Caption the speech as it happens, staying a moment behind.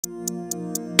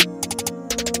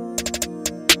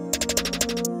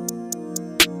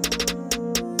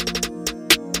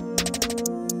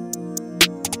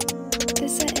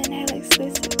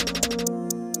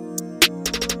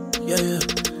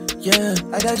Yeah,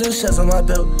 I got your shells on my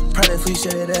belt. Pride fleet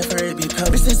shit that for it be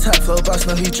pelt. It's this top flow, boss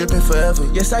know he drippin' forever.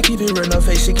 Yes, I keep it real, no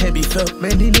fake shit can't be felt.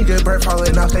 Man, these niggas bird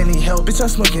falling off, they need help. Bitch, I'm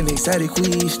smoking exotic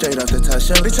weed, straight off the top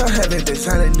shelf. Bitch, I'm having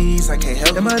designer needs, I can't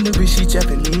help. And my new bitch, she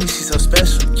Japanese, she so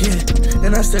special, yeah.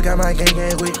 And I still got my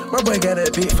gang with. My boy got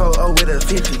a big 4-0 with a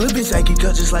 50. Little bitch, I geek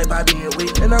up just like Bobby and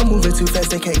Wick. And I'm moving too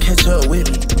fast, they can't catch up with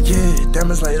me. Yeah,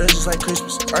 diamonds light up just like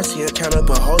Christmas. RTL count up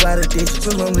a whole lot of digits.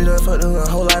 So lonely done fuck them a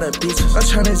whole lot of bitches. I'm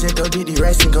tryna just go get these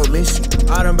racks and go missing.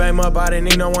 I done bang my body,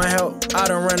 need no one help. I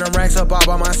done run them racks up all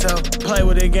by myself. Play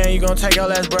with it again, you gon' take your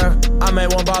last breath. I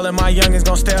made one ball and my youngins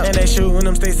gon' step. And they shootin'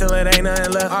 them sticks till it ain't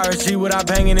nothing left. RSG without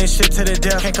banging this shit to the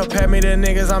death. Can't compare me to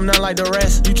niggas, I'm none like the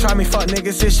rest. You try me, fuck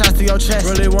niggas, 6 shots to your chest.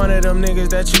 Really one of them niggas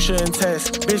that you shouldn't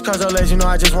test. Bitch, cause your legs, you know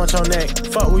I just want your neck.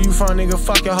 Fuck where you from, nigga,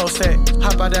 fuck your whole set.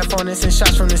 Hop out that phone and send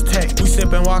shots from this tech. We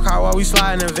sip and walk hard while we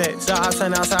sliding in vets. The ops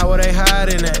ain't outside where they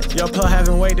hiding at. Your plug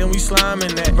having weight, then we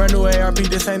sliming that. Brand new ARP,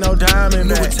 this ain't no diamond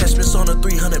New back. attachments on a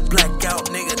 300 blackout,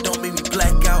 nigga, don't make me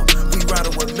black out. We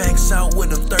riding with max out, with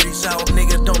them 30s out,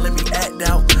 nigga, don't let me act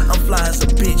out. I'm fly as a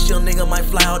bitch, young nigga might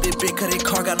fly out this bitch, cause they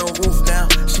car got no roof now.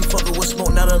 She fucking with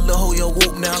smoke, now the little hoe yo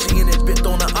whoop now. She in that bit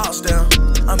throwing the ops down.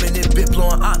 I'm in this bit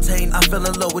blowing octane. I fell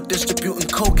in love with distributing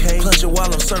cocaine. Clutch it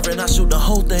while I'm serving, I shoot the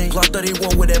whole thing. Glock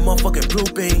 31 with that motherfucking blue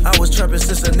beam. I was trapping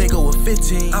since a nigga was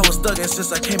 15. I was thugging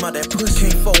since I came out that pussy.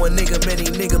 Can't for a nigga, many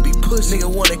nigga be pussy. Nigga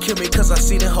wanna kill me cause I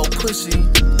see that whole pussy.